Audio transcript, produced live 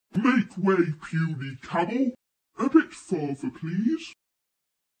Make way, puny camel. A bit further, please.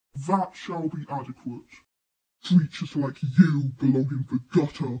 That shall be adequate. Creatures like you belong in the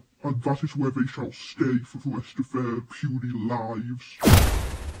gutter, and that is where they shall stay for the rest of their puny lives.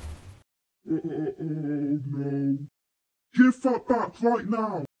 Oh no. Give that back right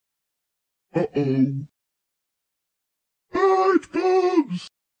now. Uh-oh. It burns!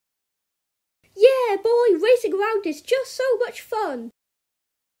 Yeah, boy, racing around is just so much fun.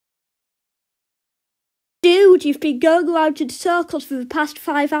 Dude, you've been going around in circles for the past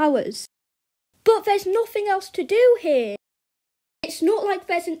 5 hours. But there's nothing else to do here. It's not like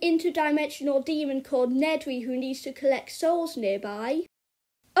there's an interdimensional demon called Nedry who needs to collect souls nearby.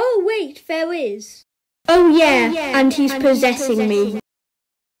 Oh wait, there is. Oh yeah, and he's possessing me.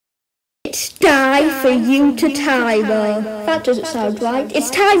 It's time for you to Tyler. That doesn't sound right. It's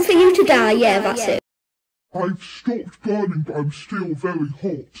time for you to die, yeah, that's it. I've stopped burning, but I'm still very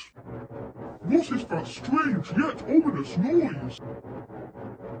hot. What is that strange yet ominous noise?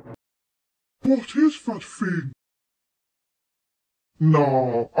 What is that thing?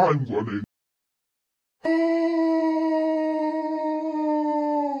 Nah, I'm running.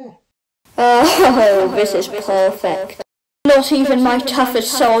 Oh, this is perfect. Not even my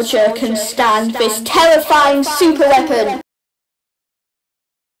toughest soldier can stand this terrifying super weapon.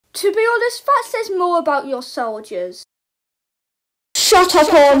 To be honest, that says more about your soldiers. Shut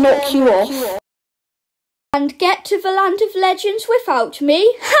up or I'll knock you off. And get to the land of legends without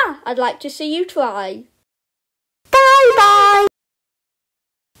me? Ha! I'd like to see you try. Bye-bye!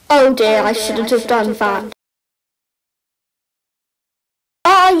 Oh dear, I shouldn't have done that.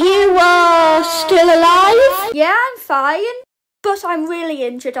 Are you, still alive? Yeah, I'm fine. But I'm really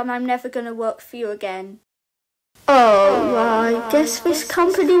injured and I'm never going to work for you again. Oh, I guess this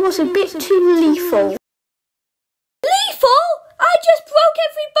company was a bit too lethal. Lethal? I just broke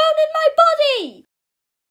every bone in my body!